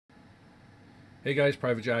Hey guys,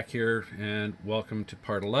 Private Jack here, and welcome to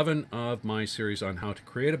part 11 of my series on how to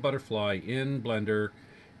create a butterfly in Blender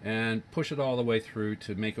and push it all the way through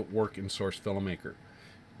to make it work in Source Filmmaker.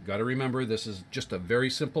 Got to remember, this is just a very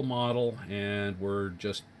simple model, and we're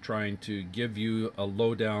just trying to give you a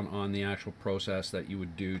lowdown on the actual process that you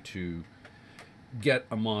would do to get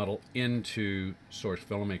a model into Source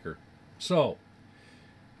Filmmaker. So,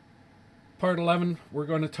 Part 11, we're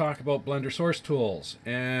going to talk about Blender Source Tools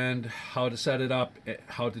and how to set it up,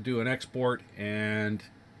 how to do an export, and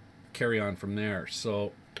carry on from there.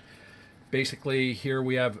 So basically here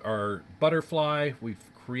we have our butterfly. We've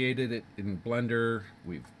created it in Blender.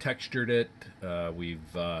 We've textured it. We've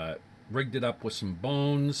rigged it up with some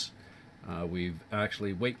bones. We've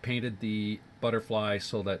actually weight painted the butterfly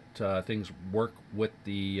so that things work with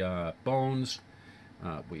the bones.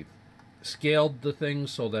 We've scaled the thing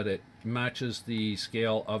so that it matches the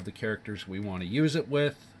scale of the characters we want to use it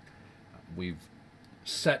with. We've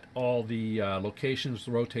set all the locations,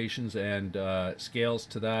 rotations, and scales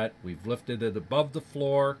to that. We've lifted it above the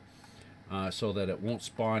floor so that it won't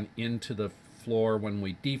spawn into the floor when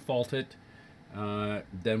we default it.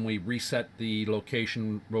 Then we reset the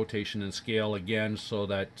location, rotation, and scale again so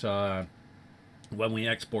that when we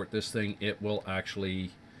export this thing, it will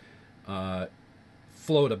actually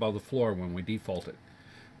float above the floor when we default it.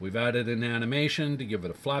 We've added an animation to give it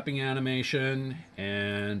a flapping animation,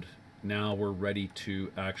 and now we're ready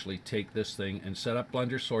to actually take this thing and set up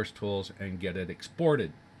Blender Source Tools and get it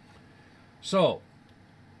exported. So,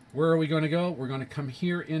 where are we going to go? We're going to come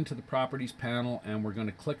here into the Properties panel, and we're going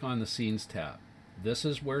to click on the Scenes tab. This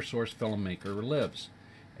is where Source Filmmaker lives,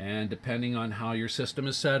 and depending on how your system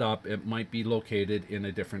is set up, it might be located in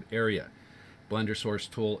a different area. Blender Source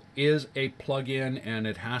Tool is a plugin, and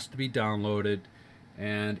it has to be downloaded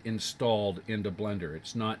and installed into Blender.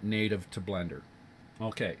 It's not native to Blender.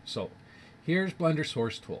 Okay, so here's Blender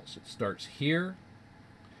Source Tools. It starts here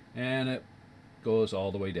and it goes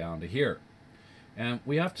all the way down to here. And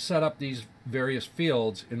we have to set up these various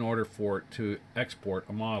fields in order for it to export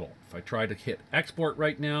a model. If I try to hit export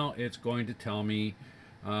right now, it's going to tell me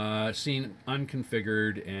scene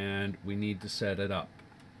unconfigured and we need to set it up.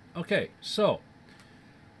 Okay, so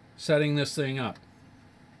setting this thing up.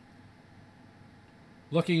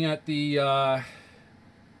 Looking at the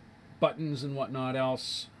buttons and whatnot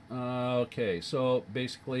else. Okay, so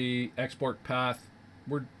basically export path,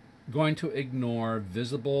 we're going to ignore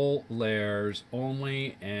visible layers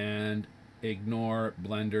only and ignore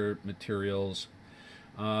Blender materials.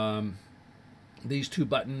 These two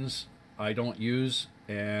buttons I don't use,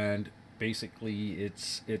 and basically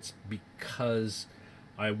it's because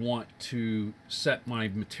I want to set my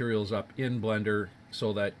materials up in Blender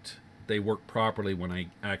so that they work properly when I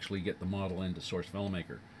actually get the model into Source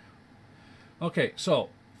Filmmaker. Okay, so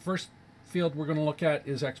first field we're going to look at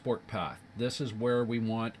is export path. This is where we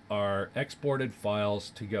want our exported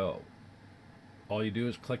files to go. All you do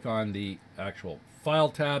is click on the actual file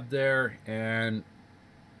tab there and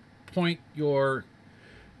point your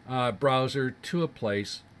browser to a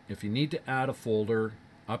place. If you need to add a folder,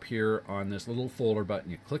 up here on this little folder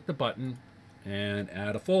button, you click the button and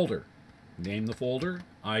add a folder. Name the folder.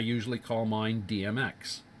 I usually call mine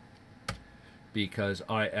DMX because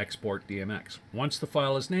I export DMX. Once the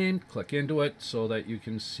file is named, click into it so that you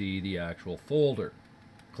can see the actual folder.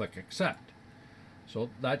 Click accept. So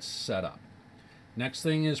that's set up. Next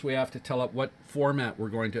thing is we have to tell it what format we're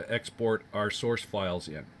going to export our source files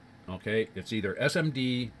in. Okay, it's either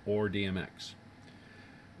SMD or DMX.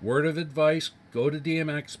 Word of advice, go to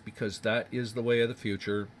DMX because that is the way of the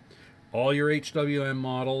future. All your HWM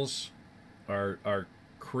models are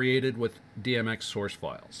created with DMX source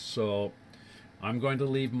files. So I'm going to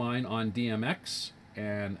leave mine on DMX,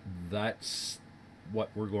 and that's what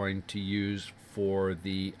we're going to use for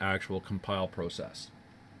the actual compile process.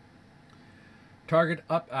 Target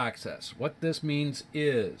up axis. What this means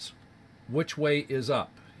is which way is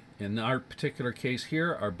up. In our particular case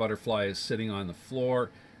here, our butterfly is sitting on the floor.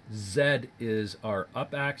 Z is our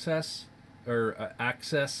up axis, or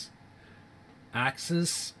axis,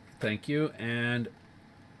 thank you, and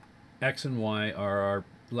X and Y are our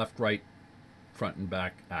left, right, front, and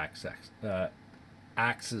back axes.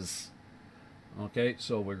 Okay,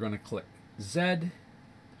 so we're going to click Z.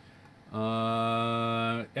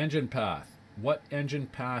 Engine path. What engine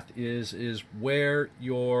path is where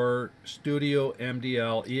your Studio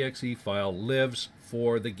MDL exe file lives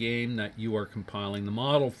for the game that you are compiling the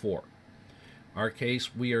model for. Our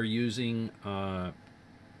case, we are using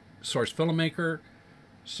Source Filmmaker,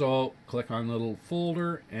 so click on the little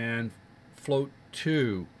folder and float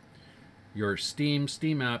to your Steam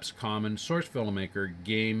Apps Common Source FilmMaker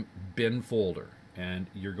Game Bin folder, and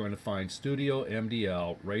you're going to find Studio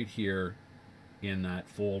MDL right here in that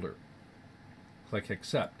folder. Click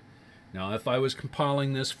Accept. Now, if I was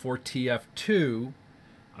compiling this for TF2,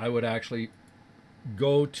 I would actually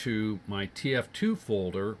go to my TF2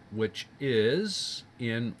 folder, which is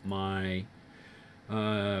in my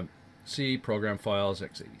C program files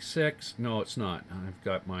x86. No, it's not. I've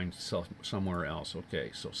got mine somewhere else.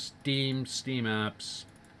 Okay, so Steam Apps,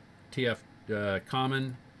 TF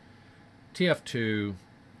Common, TF2,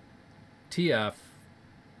 TF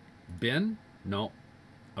bin. No,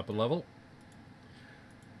 up a level.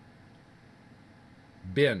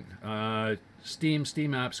 Bin. Steam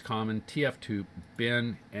Apps Common, TF2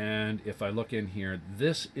 bin, and if I look in here,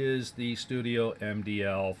 this is the Studio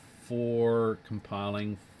MDL for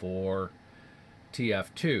compiling for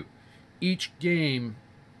TF2. Each game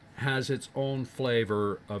has its own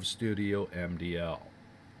flavor of Studio MDL.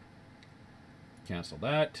 Cancel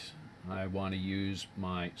that. I want to use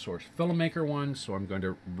my Source FilmMaker one, so I'm going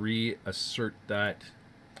to reassert that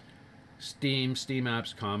Steam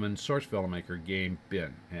Apps Common Source FilmMaker Game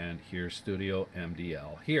Bin, and here's Studio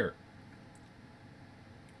MDL here,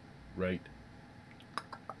 right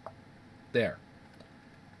there.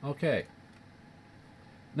 Okay,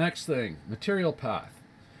 next thing, material path.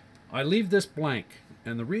 I leave this blank,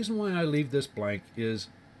 and the reason why I leave this blank is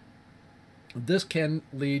this can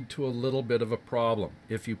lead to a little bit of a problem.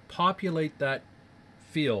 If you populate that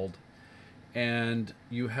field and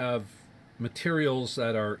you have materials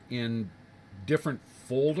that are in different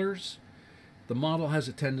folders, the model has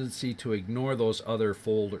a tendency to ignore those other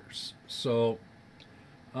folders. So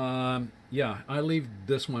yeah, I leave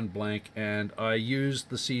this one blank, and I use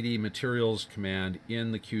the cd materials command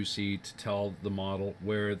in the QC to tell the model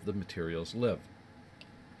where the materials live.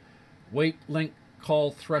 Wait link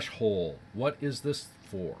call threshold. What is this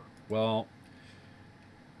for? Well,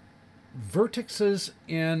 vertices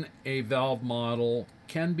in a valve model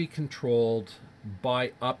can be controlled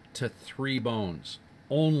by up to 3 bones,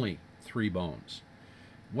 only 3 bones.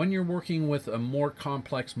 When you're working with a more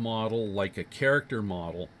complex model like a character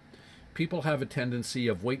model, people have a tendency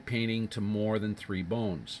of weight painting to more than 3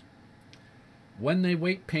 bones. When they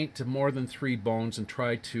weight paint to more than 3 bones and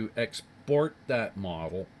try to export that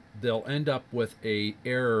model, they'll end up with an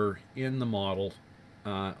error in the model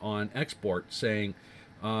on export saying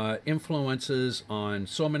influences on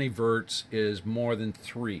so many verts is more than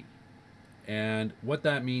 3. And what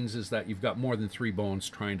that means is that you've got more than 3 bones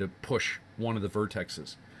trying to push one of the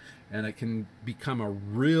vertexes. And it can become a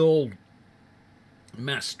real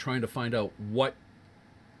mess trying to find out what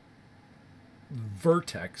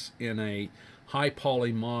vertex in a high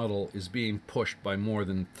poly model is being pushed by more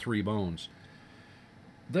than 3 bones.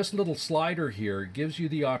 This little slider here gives you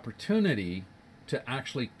the opportunity to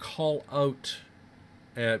actually call out,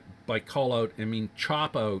 by call out I mean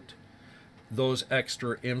chop out those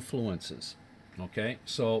extra influences. Okay,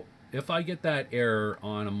 so if I get that error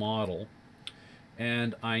on a model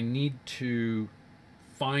and I need to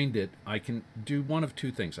find it, I can do one of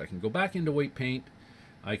 2 things. I can go back into weight paint,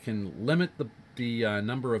 I can limit the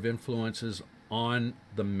number of influences on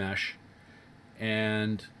the mesh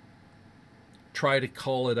and try to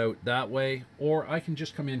call it out that way, or I can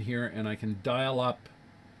just come in here and I can dial up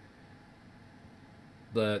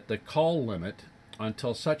the call limit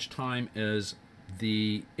until such time as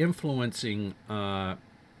the influencing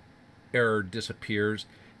error disappears,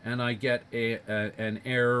 and I get an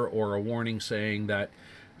error or a warning saying that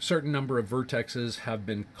a certain number of vertexes have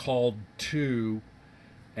been called to,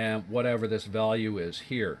 and whatever this value is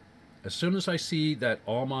here. As soon as I see that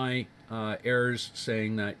all my errors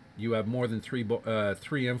saying that you have more than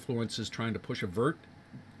 3 influences trying to push a vert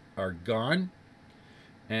are gone,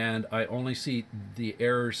 and I only see the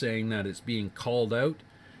error saying that it's being called out,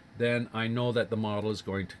 then I know that the model is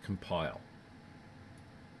going to compile.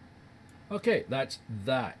 Okay, that's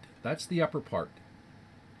that. That's the upper part.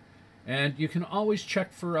 And you can always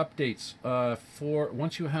check for updates.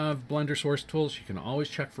 Once you have Blender source tools, you can always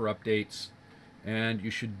check for updates, and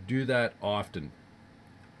you should do that often.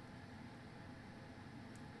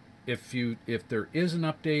 If there is an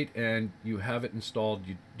update and you have it installed,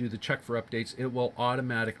 you do the check for updates, it will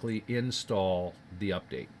automatically install the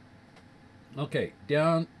update. Okay,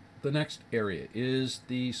 down the next area is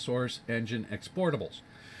the source engine exportables.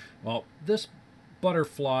 Well, this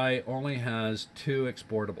butterfly only has 2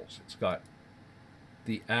 exportables. It's got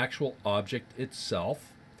the actual object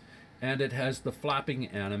itself, and it has the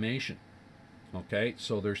flapping animation. Okay,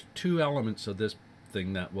 so there's 2 elements of this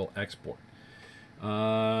thing that will export.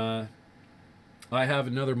 I have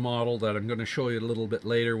another model that I'm going to show you a little bit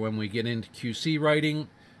later when we get into QC writing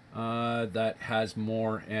that has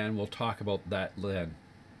more, and we'll talk about that then.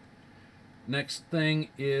 Next thing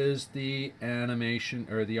is the animation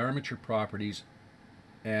or the armature properties,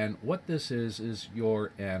 and what this is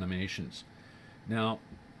your animations. Now,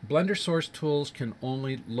 Blender Source Tools can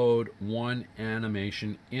only load one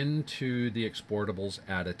animation into the exportables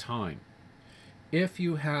at a time. If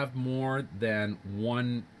you have more than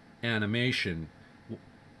one animation,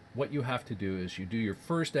 what you have to do is you do your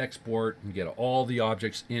first export and get all the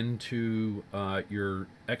objects into your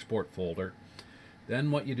export folder.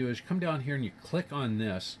 Then what you do is you come down here and you click on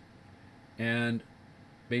this and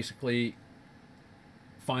basically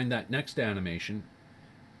find that next animation.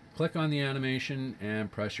 Click on the animation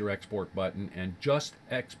and press your export button and just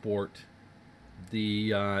export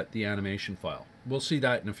the animation file. We'll see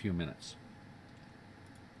that in a few minutes.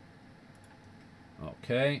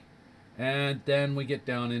 Okay, and then we get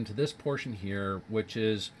down into this portion here, which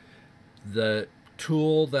is the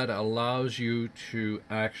tool that allows you to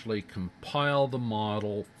actually compile the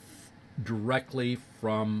model directly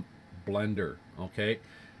from Blender. Okay,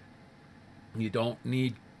 you don't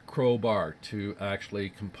need Crowbar to actually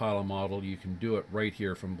compile a model. You can do it right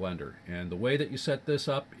here from Blender. And the way that you set this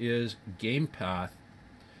up is game path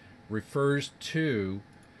refers to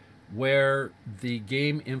where the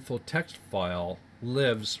game info text file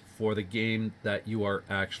lives for the game that you are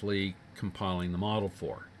actually compiling the model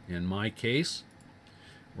for. In my case,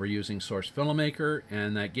 we're using Source Filmmaker,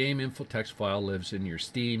 and that game info text file lives in your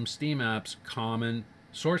Steam Apps, Common,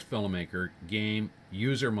 Source Filmmaker, Game,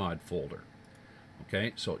 User Mod folder.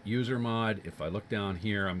 Okay, so User Mod, if I look down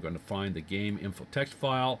here, I'm going to find the game info text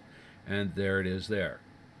file, and there it is there.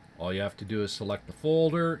 All you have to do is select the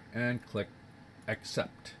folder and click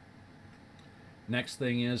Accept. Next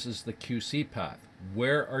thing is the QC path.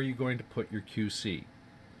 Where are you going to put your QC?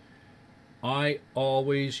 I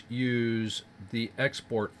always use the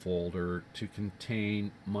export folder to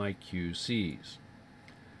contain my QCs.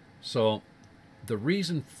 So the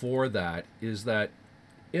reason for that is that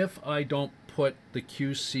if I don't put the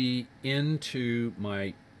QC into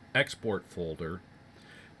my export folder,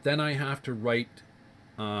 then I have to write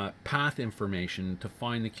path information to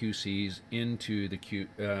find the QCs into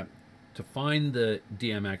the to find the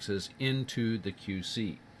DMXs into the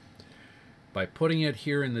QC. By putting it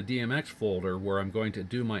here in the DMX folder where I'm going to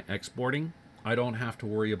do my exporting, I don't have to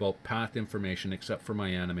worry about path information except for my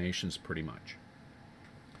animations pretty much.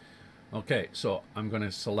 Okay, so I'm going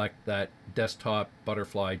to select that desktop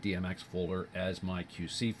butterfly DMX folder as my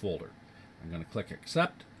QC folder. I'm going to click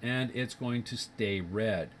Accept, and it's going to stay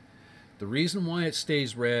red. The reason why it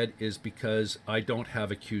stays red is because I don't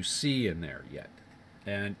have a QC in there yet.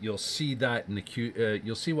 And you'll see that in the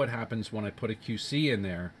you'll see what happens when I put a QC in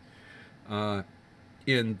there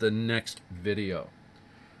in the next video.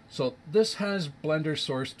 So this has Blender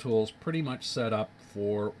Source Tools pretty much set up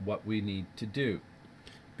for what we need to do.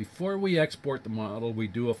 Before we export the model, we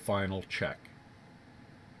do a final check.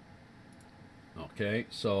 Okay,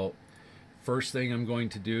 so first thing I'm going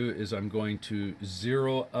to do is I'm going to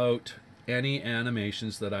zero out any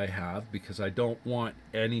animations that I have because I don't want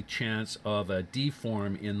any chance of a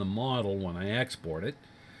deform in the model when I export it.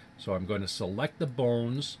 So I'm going to select the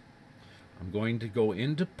bones. I'm going to go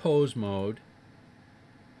into pose mode.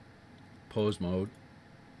 I'm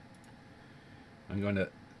going to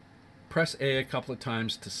press A couple of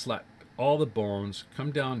times to select all the bones,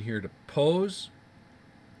 come down here to pose,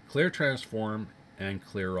 clear transform, and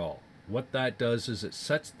clear all. What that does is it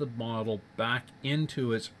sets the model back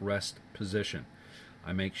into its rest position.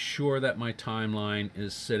 I make sure that my timeline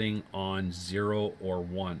is sitting on 0 or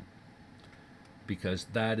 1 because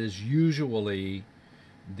that is usually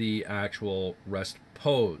the actual rest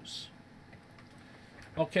pose.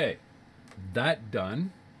 Okay, that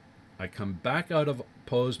done, I come back out of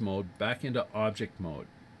pose mode, back into object mode.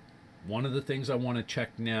 One of the things I want to check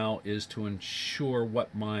now is to ensure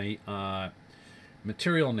what my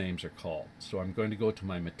material names are called. So I'm going to go to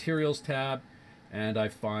my materials tab, and I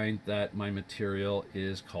find that my material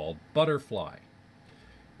is called butterfly.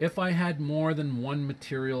 If I had more than one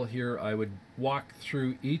material here, I would walk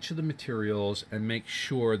through each of the materials and make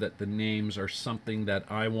sure that the names are something that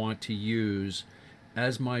I want to use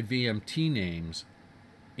as my VMT names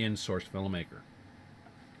in Source Filmmaker.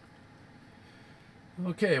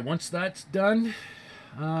 Okay, once that's done,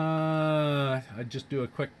 I just do a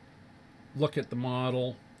quick look at the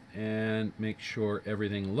model and make sure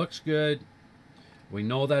everything looks good. We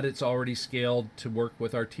know that it's already scaled to work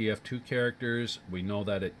with our TF2 characters. We know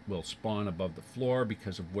that it will spawn above the floor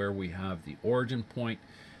because of where we have the origin point.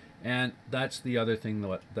 And that's the other thing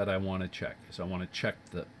that I want to check. Is I want to check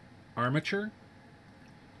the armature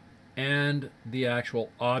and the actual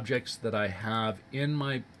objects that I have in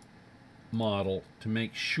my model to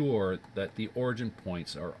make sure that the origin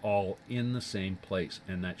points are all in the same place,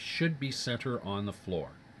 and that should be center on the floor.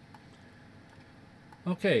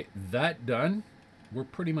 Okay, that done, we're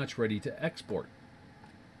pretty much ready to export.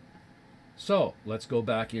 So let's go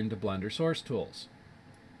back into Blender Source Tools.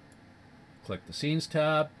 Click the Scenes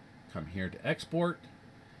tab, come here to export.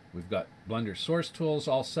 We've got Blender Source Tools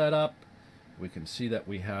all set up. We can see that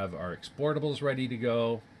we have our exportables ready to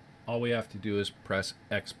go. All we have to do is press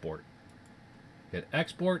export. Hit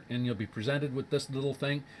export and you'll be presented with this little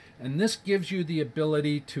thing. And this gives you the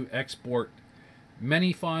ability to export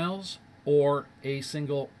many files or a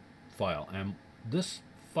single file. And this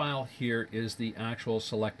file here is the actual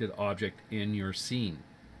selected object in your scene.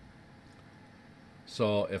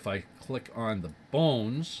 So if I click on the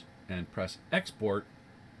bones and press export,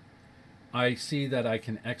 I see that I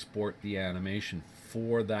can export the animation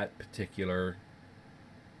for that particular,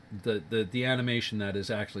 the animation that is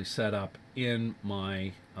actually set up in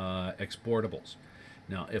my exportables.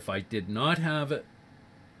 Now, if I did not have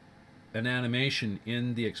an animation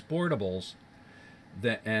in the exportables,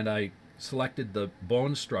 and I selected the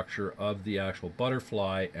bone structure of the actual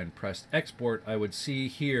butterfly and pressed export, I would see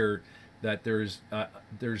here that there's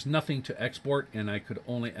nothing to export, and I could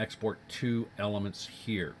only export 2 elements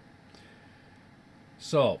here.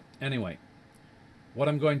 So anyway, what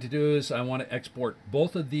I'm going to do is I want to export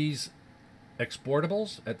both of these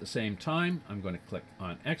exportables at the same time. I'm going to click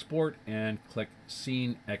on export and click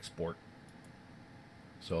scene export.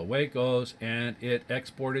 So away it goes, and it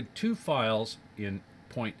exported 2 files in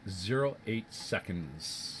 0.08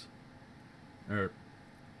 seconds, or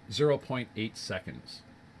 0.8 seconds.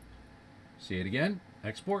 See it again,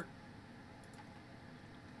 export.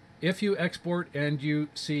 If you export and you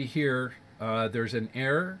see here there's an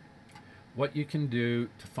error, what you can do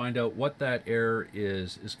to find out what that error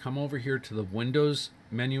is come over here to the Windows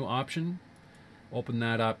menu option, open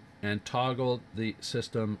that up, and toggle the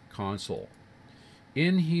system console.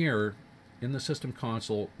 In here, in the system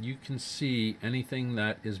console, you can see anything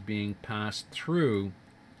that is being passed through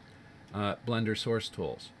Blender Source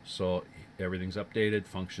Tools. So everything's updated,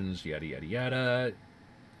 functions, yada yada yada,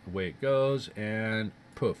 away it goes, and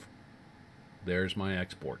poof, there's my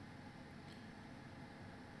export.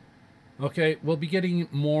 Okay, we'll be getting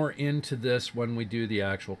more into this when we do the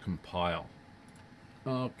actual compile.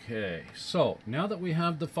 Okay, so now that we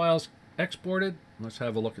have the files exported, let's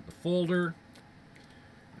have a look at the folder.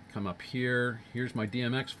 Come up here, here's my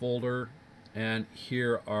DMX folder, and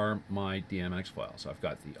here are my DMX files. I've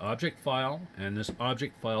got the object file, and this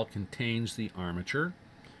object file contains the armature.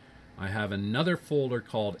 I have another folder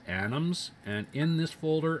called anims, and in this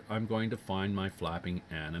folder I'm going to find my flapping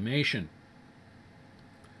animation.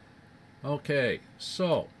 Okay,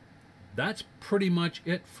 so that's pretty much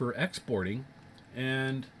it for exporting,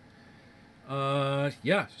 and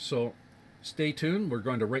yeah, so stay tuned. We're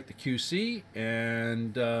going to write the QC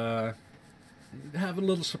and have a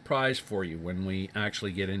little surprise for you when we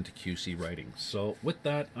actually get into QC writing. So with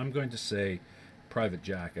that, I'm going to say Private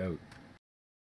Jack out.